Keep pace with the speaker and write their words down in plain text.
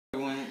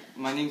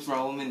My name's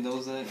Raul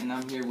Mendoza, and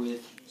I'm here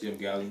with Jim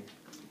Galley.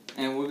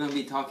 And we're going to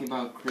be talking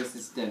about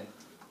Chris's death.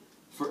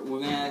 We're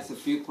going to ask a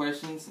few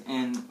questions,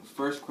 and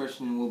first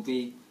question will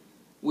be,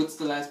 what's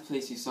the last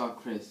place you saw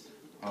Chris?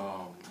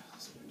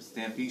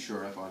 Stampede Shore.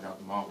 That's why I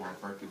dropped him off when I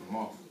first picked him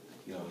off.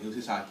 He was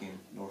hitchhiking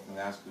North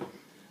Alaska.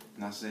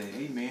 And I said,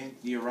 hey man,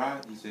 need a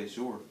ride? He said,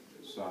 sure.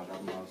 So I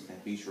dropped him off at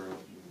Stampede Shore.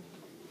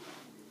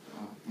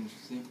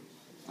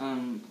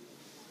 Interesting.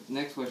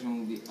 Next question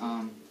will be,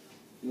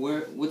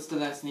 what's the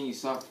last thing you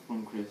saw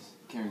from Chris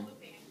carrying?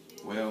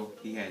 Well,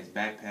 he had his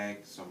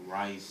backpack, some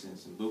rice, and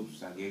some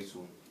boots I gave to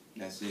him.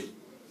 That's it.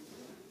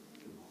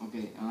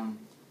 Okay,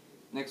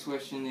 next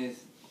question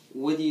is,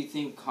 what do you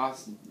think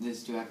caused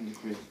this to happen to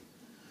Chris?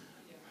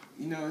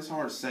 You know, it's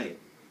hard to say.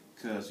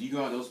 Because you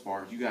go out those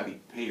parts, you got to be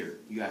prepared.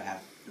 You got to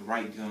have the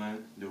right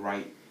gun, the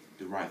right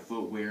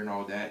footwear and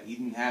all that. He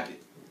didn't have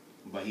it,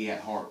 but he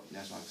had heart.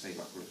 That's what I can say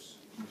about Chris.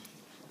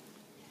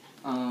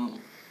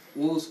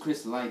 What was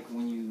Chris like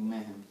when you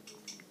met him?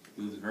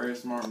 He was a very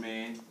smart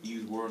man. He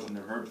used words I've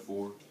never heard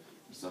before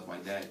and stuff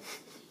like that.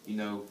 You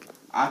know,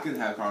 I couldn't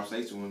have a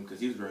conversation with him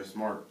because he was very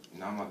smart,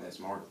 and I'm not that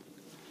smart.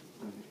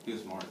 He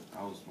was smart.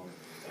 I was smart.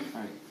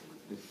 All right.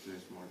 He was very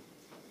smart.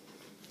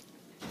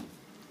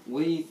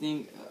 What do you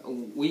think?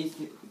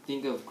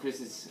 Think of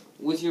Chris's?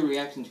 What's your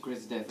reaction to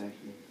Chris's death?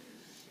 Actually,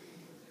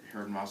 It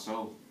hurt my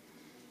soul.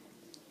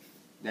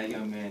 That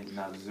young man did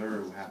not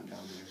deserve what happened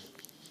down there.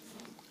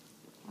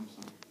 I'm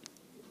sorry.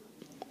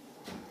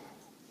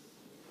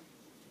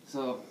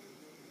 So,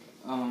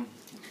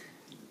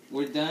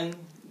 we're done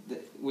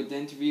with the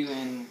interview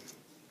and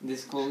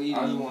this co-lead.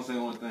 I just want to say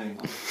one thing.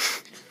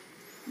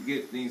 To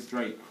get things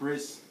straight,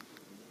 Chris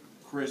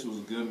was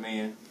a good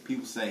man.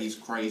 People say he's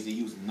crazy.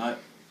 He was a nut.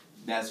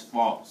 That's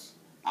false.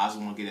 I just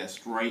want to get that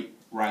straight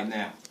right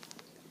now.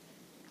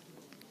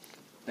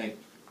 Thank you.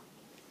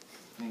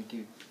 Thank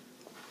you.